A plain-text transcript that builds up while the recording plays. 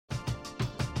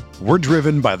We're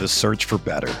driven by the search for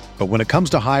better. But when it comes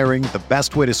to hiring, the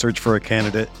best way to search for a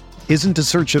candidate isn't to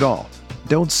search at all.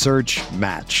 Don't search,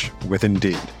 match with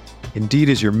Indeed. Indeed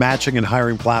is your matching and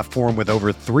hiring platform with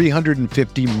over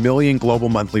 350 million global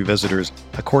monthly visitors,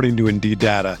 according to Indeed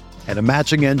data, and a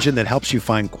matching engine that helps you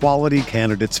find quality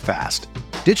candidates fast.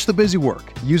 Ditch the busy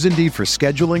work. Use Indeed for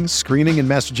scheduling, screening, and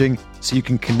messaging so you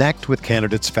can connect with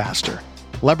candidates faster.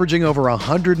 Leveraging over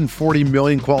 140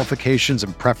 million qualifications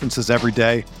and preferences every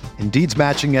day, Indeed's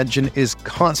matching engine is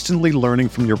constantly learning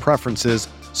from your preferences,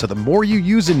 so the more you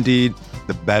use Indeed,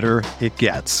 the better it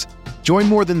gets. Join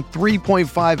more than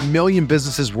 3.5 million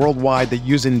businesses worldwide that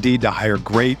use Indeed to hire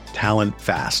great talent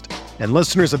fast. And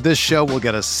listeners of this show will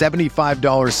get a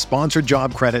 $75 sponsored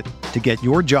job credit to get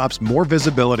your jobs more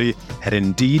visibility at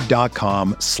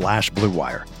Indeed.com/Blue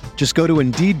Wire. Just go to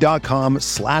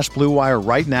Indeed.com/Blue Wire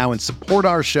right now and support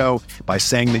our show by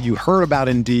saying that you heard about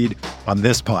Indeed on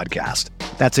this podcast.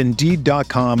 That's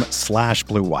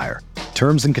Indeed.com/Blue Wire.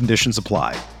 Terms and conditions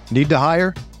apply. Need to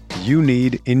hire? You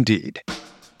need Indeed.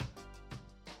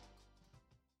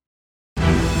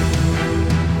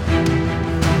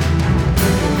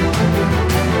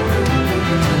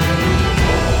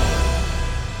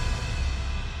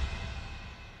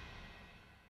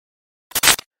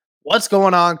 What's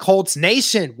going on, Colts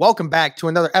Nation? Welcome back to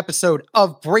another episode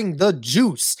of Bring the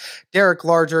Juice. Derek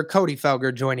Larger, Cody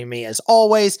Felger joining me as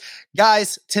always.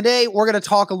 Guys, today we're going to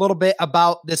talk a little bit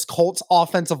about this Colts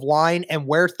offensive line and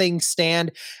where things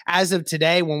stand. As of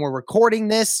today, when we're recording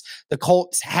this, the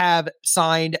Colts have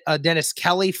signed Dennis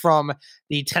Kelly from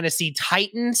the Tennessee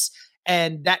Titans,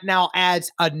 and that now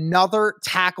adds another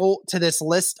tackle to this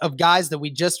list of guys that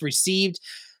we just received.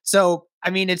 So, I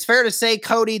mean, it's fair to say,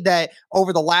 Cody, that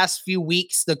over the last few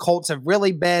weeks, the Colts have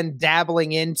really been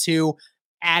dabbling into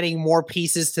adding more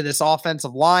pieces to this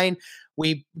offensive line.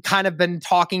 We've kind of been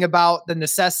talking about the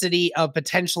necessity of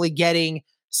potentially getting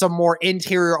some more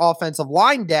interior offensive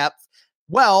line depth.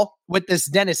 Well, with this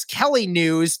Dennis Kelly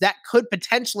news, that could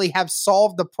potentially have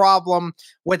solved the problem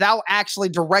without actually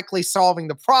directly solving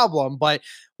the problem. But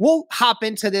we'll hop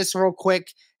into this real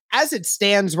quick. As it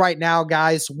stands right now,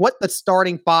 guys, what the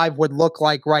starting five would look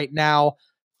like right now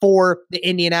for the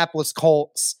Indianapolis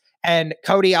Colts. And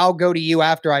Cody, I'll go to you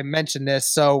after I mention this.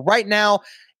 So right now,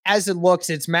 as it looks,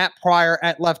 it's Matt Pryor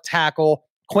at left tackle,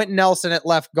 Quentin Nelson at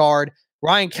left guard,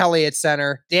 Ryan Kelly at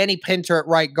center, Danny Pinter at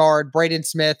right guard, Braden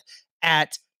Smith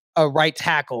at a right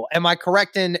tackle. Am I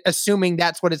correct in assuming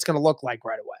that's what it's going to look like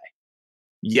right away?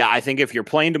 Yeah, I think if you're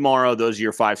playing tomorrow, those are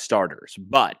your five starters.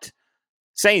 But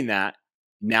saying that,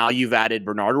 now you've added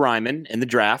Bernhard Raimann in the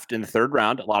draft in the third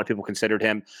round. A lot of people considered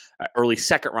him an early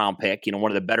second round pick,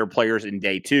 one of the better players in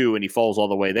day two, and he falls all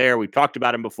the way there. We've talked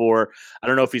about him before. I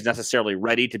don't know if he's necessarily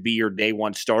ready to be your day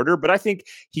one starter, but I think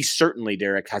he certainly,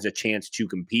 Derek, has a chance to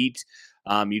compete.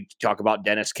 You talk about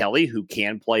Dennis Kelly, who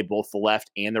can play both the left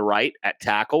and the right at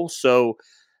tackle. So,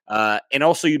 and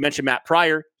also you mentioned Matt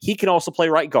Pryor. He can also play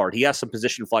right guard. He has some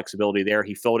position flexibility there.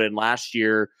 He filled in last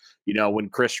year, when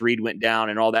Chris Reed went down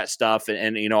and all that stuff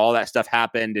and all that stuff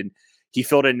happened, and he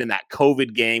filled in that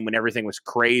COVID game when everything was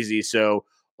crazy. So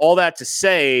all that to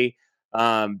say,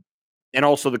 and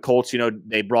also the Colts,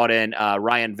 they brought in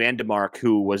Ryan Vandemark,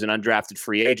 who was an undrafted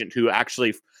free agent who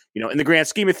actually, in the grand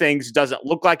scheme of things, doesn't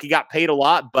look like he got paid a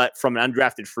lot, but from an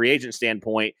undrafted free agent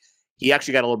standpoint, he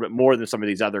actually got a little bit more than some of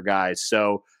these other guys.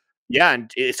 So yeah,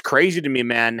 and it's crazy to me,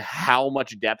 man, how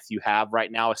much depth you have right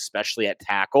now, especially at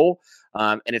tackle.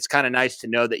 And it's kind of nice to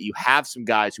know that you have some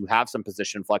guys who have some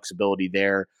position flexibility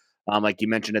there. Like you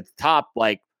mentioned at the top,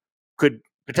 could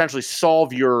potentially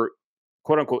solve your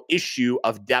quote unquote issue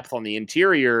of depth on the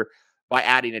interior by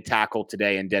adding a tackle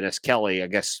today in Dennis Kelly. I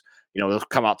guess, they'll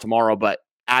come out tomorrow, but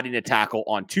adding a tackle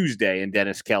on Tuesday in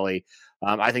Dennis Kelly,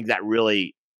 I think that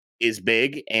really is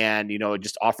big, and it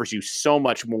just offers you so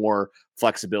much more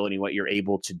flexibility in what you're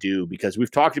able to do, because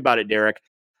we've talked about it, Derek,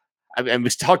 and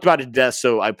we've talked about it to death,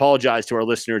 so I apologize to our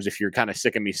listeners if you're kind of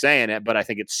sick of me saying it, but I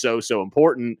think it's so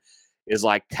important, is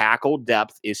tackle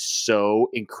depth is so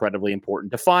incredibly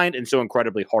important to find and so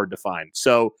incredibly hard to find.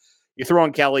 So you throw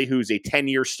in Kelly, who's a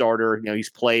 10-year starter.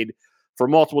 He's played for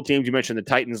multiple teams. You mentioned the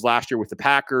Titans last year with the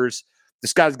Packers.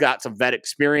 This guy's got some vet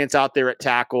experience out there at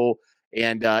tackle.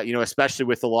 And, especially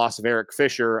with the loss of Eric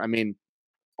Fisher, I mean,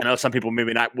 I know some people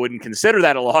maybe wouldn't consider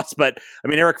that a loss, but I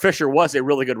mean, Eric Fisher was a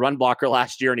really good run blocker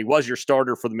last year, and he was your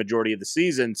starter for the majority of the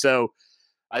season. So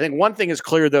I think one thing is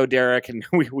clear, though, Derek, and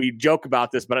we joke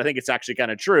about this, but I think it's actually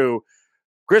kind of true.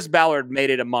 Chris Ballard made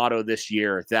it a motto this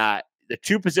year that the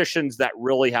two positions that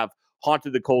really have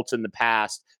haunted the Colts in the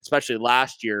past, especially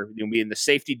last year, being the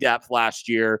safety depth last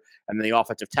year and the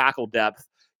offensive tackle depth,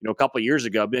 a couple of years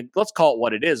ago. But let's call it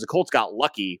what it is. The Colts got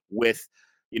lucky with,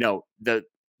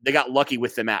 they got lucky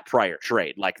with the Matt Pryor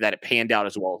trade, like that it panned out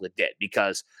as well as it did.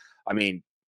 Because, I mean,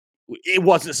 it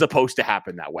wasn't supposed to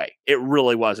happen that way. It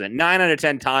really wasn't. 9 out of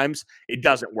 10 times, it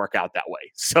doesn't work out that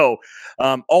way. So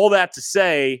all that to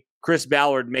say, Chris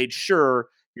Ballard made sure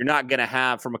you're not going to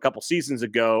have, from a couple seasons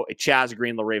ago, a Chaz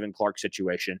Green, LaRaven Clark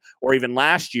situation, or even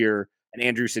last year, an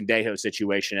Andrew Sendejo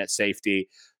situation at safety.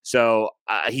 So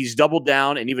he's doubled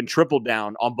down and even tripled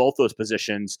down on both those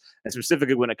positions, and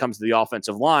specifically when it comes to the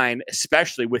offensive line,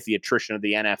 especially with the attrition of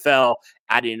the NFL,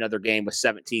 adding another game with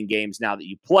 17 games now that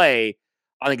you play,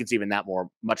 I think it's even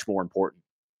much more important.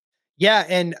 Yeah,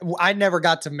 and I never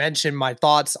got to mention my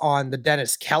thoughts on the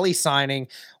Dennis Kelly signing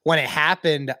when it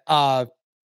happened.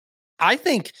 I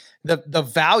think the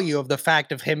value of the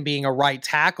fact of him being a right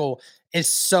tackle is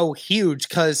so huge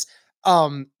because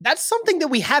that's something that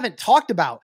we haven't talked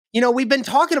about. We've been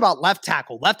talking about left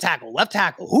tackle.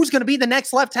 Who's going to be the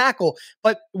next left tackle?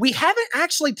 But we haven't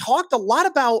actually talked a lot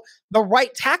about the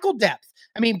right tackle depth.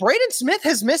 I mean, Braden Smith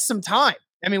has missed some time.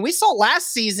 I mean, we saw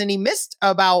last season, he missed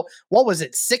about,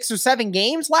 6 or 7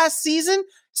 games last season.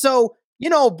 So,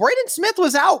 Braden Smith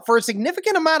was out for a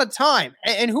significant amount of time.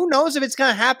 And who knows if it's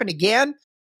going to happen again.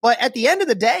 But at the end of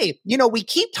the day, we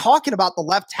keep talking about the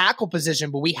left tackle position,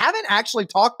 but we haven't actually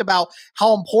talked about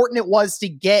how important it was to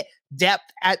get depth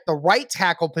at the right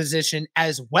tackle position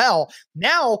as well.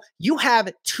 Now you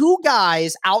have 2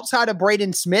 guys outside of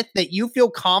Braden Smith that you feel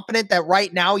confident that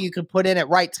right now you could put in at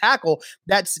right tackle.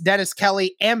 That's Dennis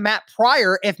Kelly and Matt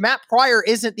Pryor. If Matt Pryor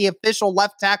isn't the official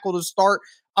left tackle to start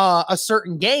a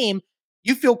certain game,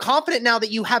 you feel confident now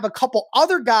that you have a couple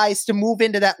other guys to move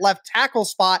into that left tackle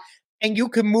spot, and you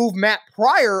can move Matt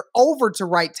Pryor over to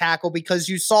right tackle because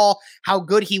you saw how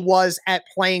good he was at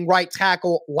playing right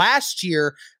tackle last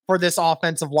year for this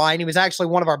offensive line. He was actually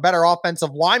one of our better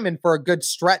offensive linemen for a good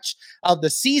stretch of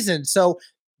the season. So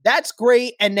that's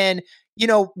great. And then,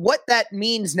 what that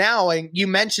means now, and you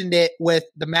mentioned it with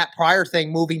the Matt Pryor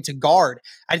thing moving to guard.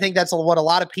 I think that's what a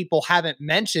lot of people haven't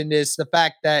mentioned is the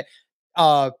fact that,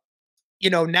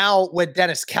 now with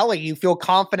Dennis Kelly, you feel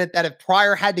confident that if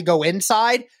Pryor had to go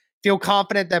inside, feel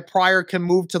confident that Pryor can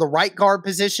move to the right guard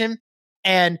position.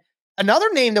 And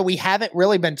another name that we haven't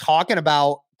really been talking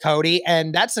about, Cody,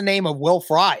 and that's the name of Will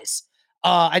Fries.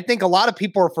 I think a lot of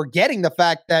people are forgetting the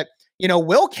fact that,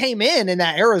 Will came in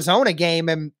that Arizona game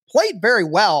and played very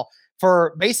well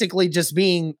for basically just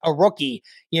being a rookie,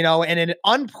 in an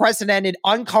unprecedented,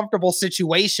 uncomfortable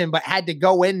situation, but had to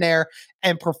go in there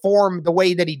and perform the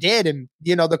way that he did. And,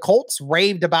 the Colts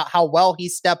raved about how well he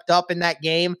stepped up in that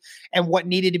game and what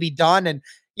needed to be done. And,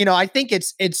 I think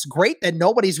it's great that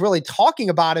nobody's really talking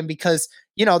about him because,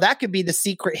 that could be the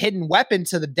secret hidden weapon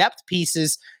to the depth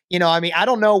pieces. I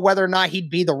don't know whether or not he'd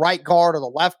be the right guard or the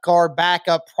left guard,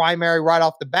 backup, primary right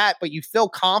off the bat, but you feel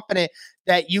confident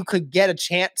that you could get a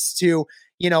chance to,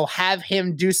 have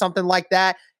him do something like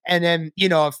that. And then,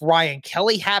 if Ryan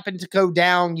Kelly happened to go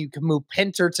down, you can move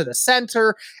Pinter to the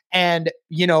center and,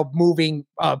 moving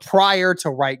Pryor to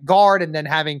right guard and then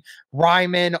having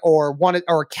Ryman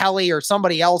or Kelly or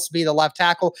somebody else be the left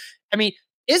tackle. I mean,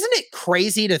 isn't it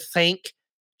crazy to think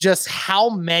just how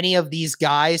many of these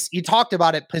guys, you talked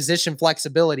about it, position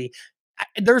flexibility.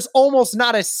 There's almost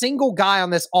not a single guy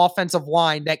on this offensive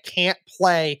line that can't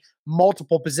play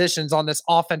multiple positions on this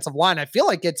offensive line. I feel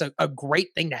like it's a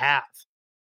great thing to have.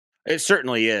 It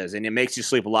certainly is. And it makes you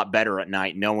sleep a lot better at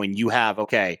night knowing you have,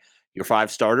 your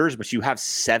 5 starters, but you have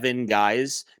 7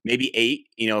 guys, maybe 8,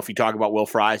 if you talk about Will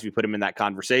Fries, we put him in that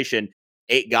conversation,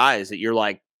 8 guys that you're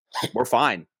like, we're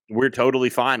fine. We're totally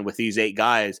fine with these 8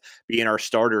 guys being our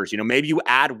starters. Maybe you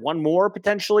add one more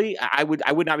potentially. I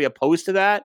would not be opposed to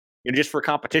that, just for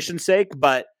competition's sake.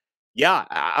 But yeah,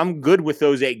 I'm good with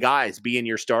those 8 guys being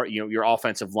your start, your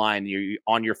offensive line, you're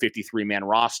on your 53-man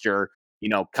roster,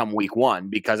 come week 1,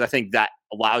 because I think that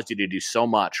allows you to do so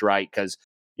much, right? Because,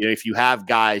 if you have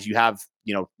guys, you have,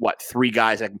 3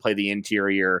 guys that can play the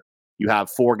interior. You have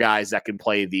 4 guys that can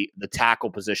play the tackle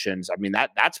positions. I mean,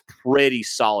 that's pretty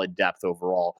solid depth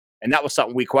overall. And that was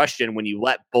something we questioned when you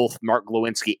let both Mark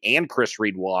Glowinski and Chris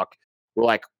Reed walk. We're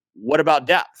like, what about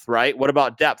depth, right? What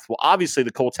about depth? Well, obviously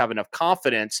the Colts have enough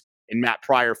confidence in Matt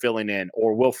Pryor filling in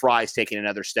or Will Fries taking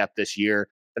another step this year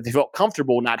that they felt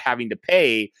comfortable not having to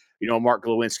pay, Mark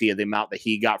Glowinski the amount that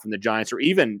he got from the Giants, or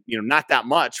even, not that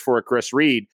much for a Chris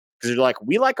Reed. Because they're like,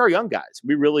 we like our young guys.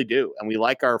 We really do. And we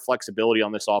like our flexibility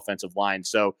on this offensive line.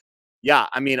 So, yeah,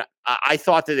 I mean, I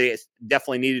thought that they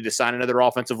definitely needed to sign another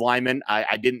offensive lineman.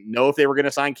 I didn't know if they were going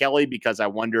to sign Kelly because I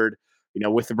wondered,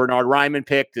 with the Bernhard Raimann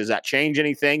pick, does that change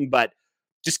anything? But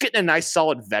just getting a nice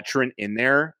solid veteran in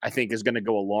there, I think is going to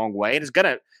go a long way. And it's going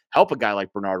to help a guy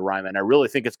like Bernhard Raimann. I really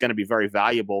think it's going to be very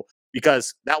valuable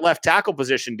because that left tackle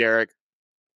position, Derek,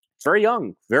 it's very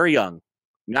young, very young.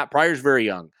 Matt Pryor's very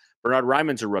young. Bernhard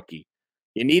Raimann's a rookie.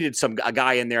 You needed a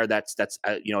guy in there that's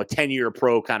a 10-year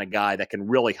pro kind of guy that can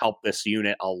really help this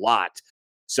unit a lot.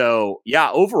 So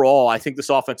yeah, overall, I think this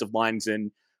offensive line's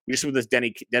in just with this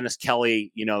Dennis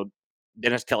Kelly,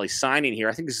 Dennis Kelly signing here.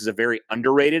 I think this is a very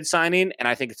underrated signing, and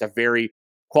I think it's a very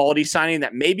quality signing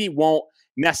that maybe won't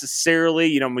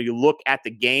necessarily, when you look at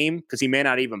the game, because he may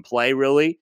not even play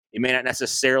really. It may not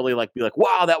necessarily be like,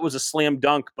 wow, that was a slam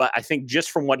dunk. But I think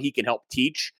just from what he can help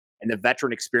teach and the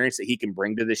veteran experience that he can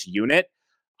bring to this unit,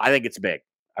 I think it's big.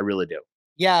 I really do.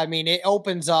 Yeah, I mean, it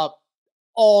opens up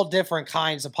all different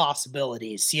kinds of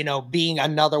possibilities, being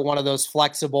another one of those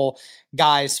flexible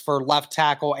guys for left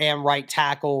tackle and right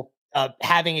tackle,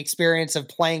 having experience of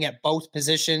playing at both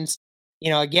positions,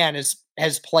 again,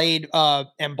 has played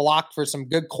and blocked for some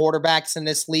good quarterbacks in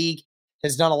this league,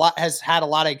 has had a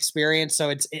lot of experience.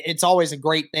 So it's always a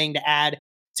great thing to add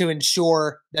to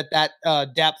ensure that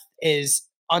depth is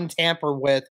untampered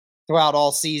with throughout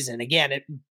all season. Again,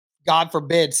 God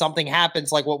forbid something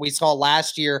happens like what we saw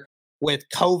last year with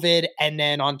COVID, and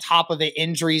then on top of it,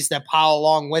 injuries that pile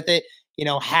along with it.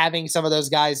 Having some of those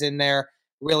guys in there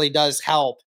really does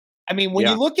help. I mean, when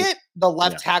you look at the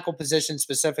left tackle position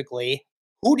specifically,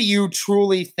 who do you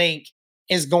truly think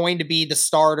is going to be the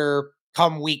starter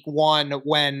come week 1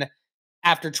 when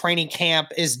after training camp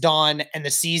is done and the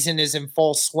season is in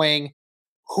full swing?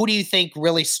 Who do you think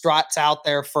really struts out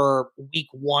there for week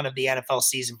 1 of the NFL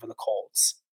season for the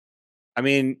Colts? I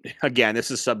mean, again,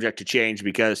 this is subject to change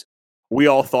because we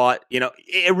all thought,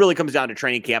 it really comes down to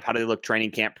training camp. How do they look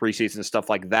training camp, preseason, stuff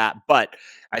like that? But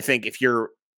I think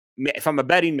if I'm a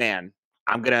betting man,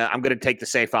 I'm gonna take the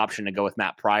safe option to go with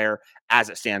Matt Pryor as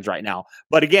it stands right now.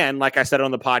 But again, like I said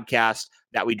on the podcast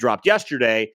that we dropped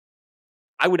yesterday,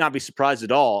 I would not be surprised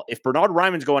at all if Bernhard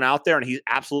Raimann's going out there and he's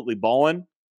absolutely balling.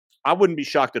 I wouldn't be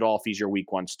shocked at all if he's your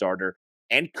week 1 starter.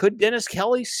 And could Dennis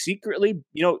Kelly secretly,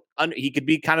 he could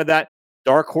be kind of that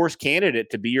dark horse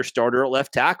candidate to be your starter at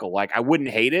left tackle. I wouldn't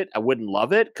hate it. I wouldn't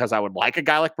love it because I would like a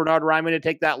guy like Bernhard Raimann to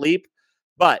take that leap.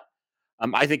 But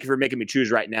I think if you're making me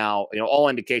choose right now, all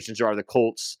indications are the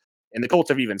Colts, and the Colts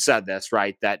have even said this,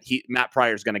 right, that Matt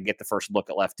Pryor is going to get the first look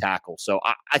at left tackle. So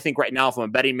I think right now, if I'm a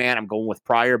betting man, I'm going with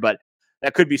Pryor, but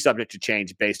that could be subject to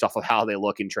change based off of how they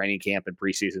look in training camp and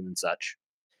preseason and such.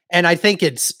 And I think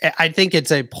it's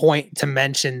a point to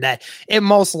mention that it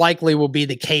most likely will be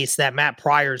the case that Matt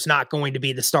Pryor is not going to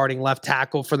be the starting left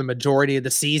tackle for the majority of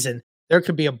the season. There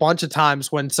could be a bunch of times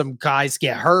when some guys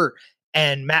get hurt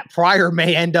and Matt Pryor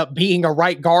may end up being a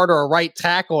right guard or a right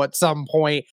tackle at some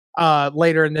point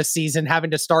later in this season,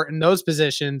 having to start in those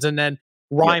positions. And then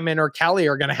Raimann or Kelly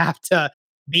are going to have to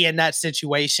be in that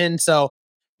situation. So,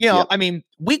 I mean,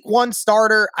 week 1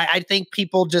 starter, I think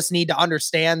people just need to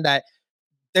understand that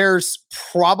there's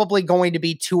probably going to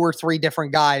be 2 or 3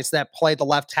 different guys that play the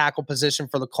left tackle position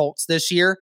for the Colts this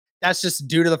year. That's just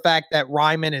due to the fact that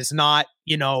Raimann is not,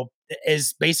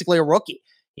 is basically a rookie.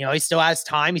 He still has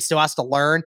time. He still has to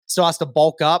learn, still has to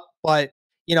bulk up. But,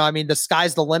 I mean, the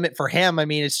sky's the limit for him. I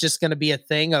mean, it's just going to be a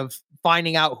thing of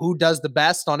finding out who does the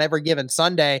best on every given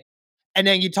Sunday. And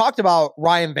then you talked about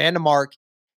Ryan Vandermark.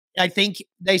 I think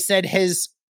they said his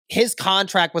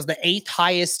contract was the 8th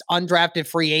highest undrafted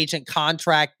free agent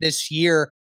contract this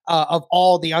year of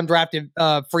all the undrafted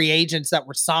free agents that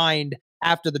were signed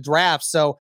after the draft.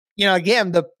 So,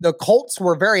 again, the Colts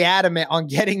were very adamant on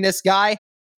getting this guy.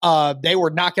 They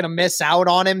were not going to miss out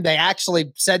on him. They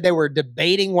actually said they were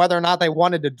debating whether or not they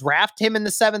wanted to draft him in the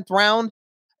 7th round.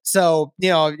 So,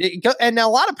 and a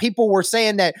lot of people were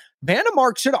saying that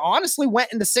Vandermark should have honestly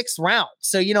went in the 6th round.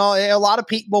 So, a lot of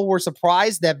people were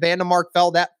surprised that Vandermark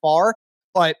fell that far,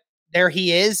 but there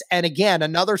he is. And again,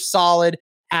 another solid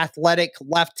athletic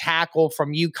left tackle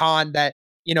from UConn that,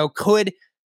 could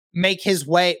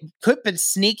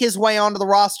sneak his way onto the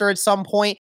roster at some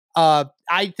point.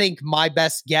 I think my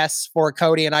best guess for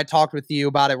Cody, and I talked with you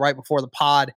about it right before the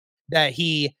pod, that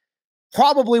he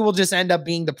probably will just end up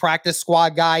being the practice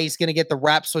squad guy. He's going to get the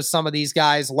reps with some of these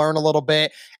guys, learn a little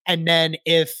bit. And then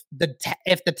if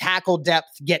the tackle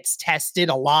depth gets tested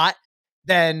a lot,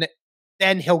 then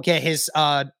he'll get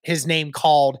his name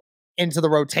called into the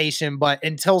rotation. But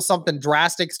until something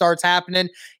drastic starts happening,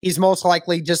 he's most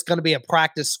likely just going to be a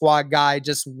practice squad guy,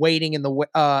 just waiting in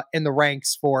the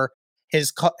ranks for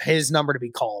his number to be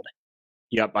called.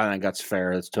 Yep, I think that's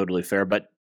fair. That's totally fair. But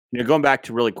going back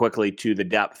to really quickly to the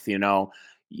depth,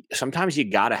 sometimes you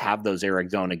got to have those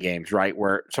Arizona games, right?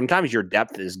 Where sometimes your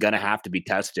depth is going to have to be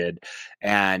tested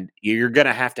and you're going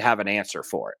to have an answer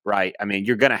for it, right? I mean,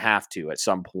 you're going to have to at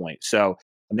some point. So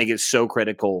I think it's so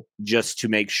critical just to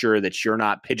make sure that you're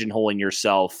not pigeonholing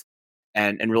yourself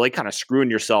and really kind of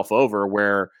screwing yourself over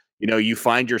where, you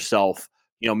find yourself,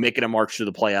 making a march to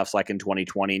the playoffs like in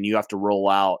 2020 and you have to roll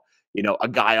out, a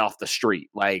guy off the street.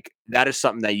 Like that is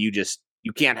something that you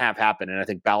can't have happen. And I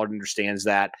think Ballard understands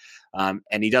that.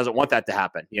 And he doesn't want that to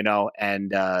happen,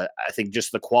 and I think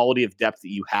just the quality of depth that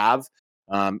you have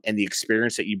and the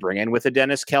experience that you bring in with a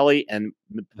Dennis Kelly and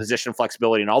position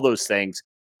flexibility and all those things,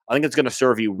 I think it's going to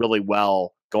serve you really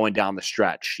well going down the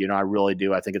stretch. I really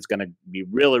do. I think it's going to be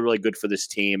really, really good for this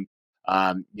team,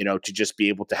 to just be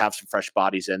able to have some fresh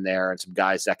bodies in there and some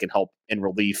guys that can help in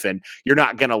relief. And you're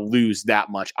not going to lose that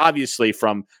much. Obviously,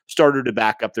 from starter to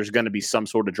backup, there's going to be some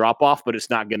sort of drop off, but it's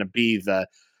not going to be the,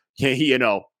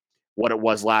 what it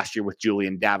was last year with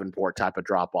Julian Davenport type of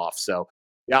drop off. So,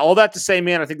 yeah, all that to say,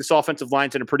 man, I think this offensive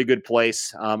line's in a pretty good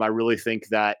place. I really think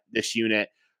that this unit,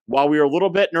 while we were a little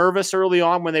bit nervous early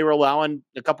on when they were allowing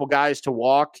a couple guys to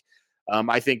walk,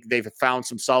 I think they've found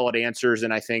some solid answers.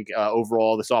 And I think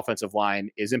overall, this offensive line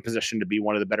is in position to be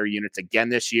one of the better units again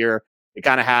this year. It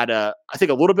kind of had, I think,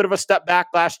 a little bit of a step back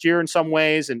last year in some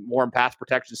ways and more in pass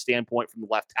protection standpoint from the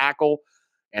left tackle.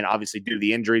 And obviously due to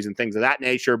the injuries and things of that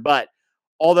nature. But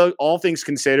although all things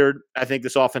considered, I think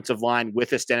this offensive line with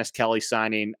this Dennis Kelly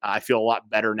signing, I feel a lot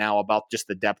better now about just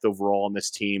the depth overall on this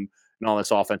team and on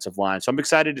this offensive line. So I'm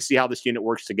excited to see how this unit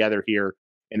works together here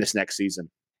in this next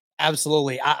season.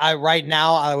 Absolutely. I right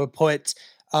now, I would put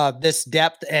this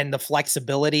depth and the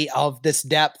flexibility of this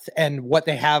depth and what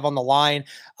they have on the line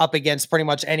up against pretty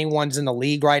much anyone's in the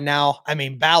league right now. I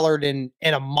mean, Ballard in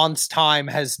a month's time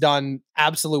has done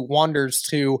absolute wonders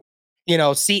to,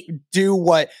 do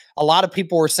what a lot of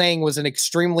people were saying was an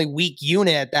extremely weak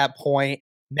unit at that point.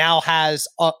 Now has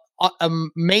an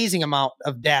amazing amount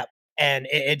of depth, and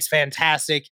it's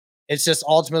fantastic. It's just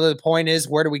ultimately the point is,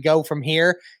 where do we go from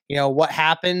here? What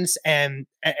happens and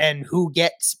who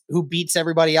beats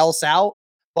everybody else out.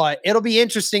 But it'll be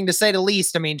interesting to say the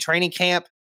least. I mean, training camp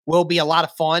will be a lot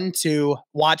of fun to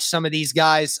watch some of these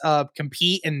guys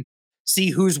compete and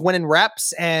see who's winning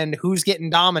reps and who's getting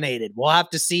dominated. We'll have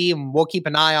to see, and we'll keep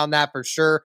an eye on that for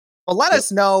sure. But let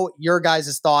us know your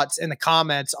guys' thoughts in the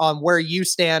comments on where you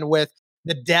stand with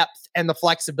the depth and the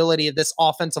flexibility of this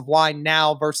offensive line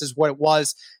now versus what it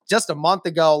was just a month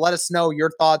ago. Let us know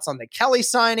your thoughts on the Kelly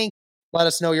signing. Let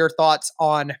us know your thoughts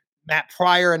on Matt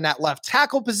Pryor in that left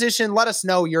tackle position. Let us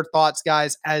know your thoughts,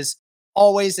 guys, as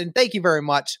always. And thank you very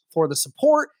much for the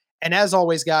support. And as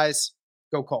always, guys,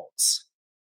 go Colts.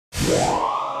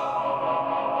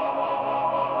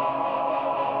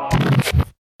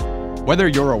 Whether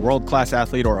you're a world-class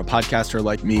athlete or a podcaster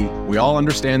like me, we all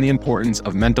understand the importance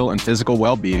of mental and physical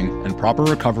well-being and proper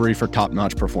recovery for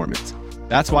top-notch performance.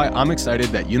 That's why I'm excited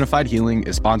that Unified Healing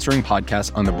is sponsoring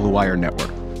podcasts on the Blue Wire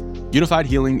Network. Unified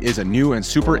Healing is a new and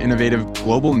super innovative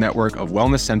global network of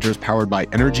wellness centers powered by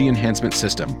Energy Enhancement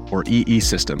System, or EE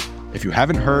System. If you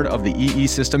haven't heard of the EE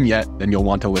System yet, then you'll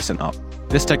want to listen up.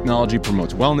 This technology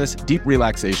promotes wellness, deep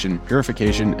relaxation,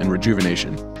 purification, and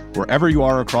rejuvenation. Wherever you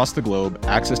are across the globe,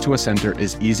 access to a center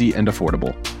is easy and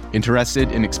affordable.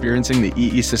 Interested in experiencing the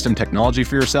EE System technology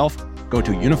for yourself? Go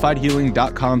to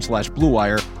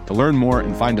unifiedhealing.com/bluewire to learn more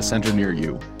and find a center near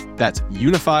you. That's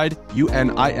unified,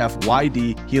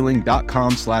 UNIFYD,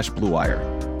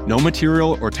 healing.com/bluewire. No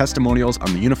material or testimonials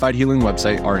on the Unified Healing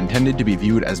website are intended to be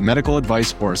viewed as medical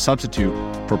advice or a substitute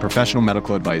for professional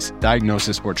medical advice,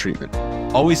 diagnosis, or treatment.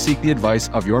 Always seek the advice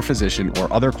of your physician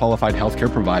or other qualified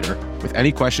healthcare provider with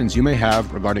any questions you may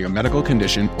have regarding a medical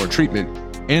condition or treatment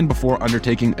and before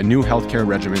undertaking a new healthcare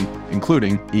regimen,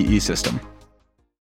 including EE System.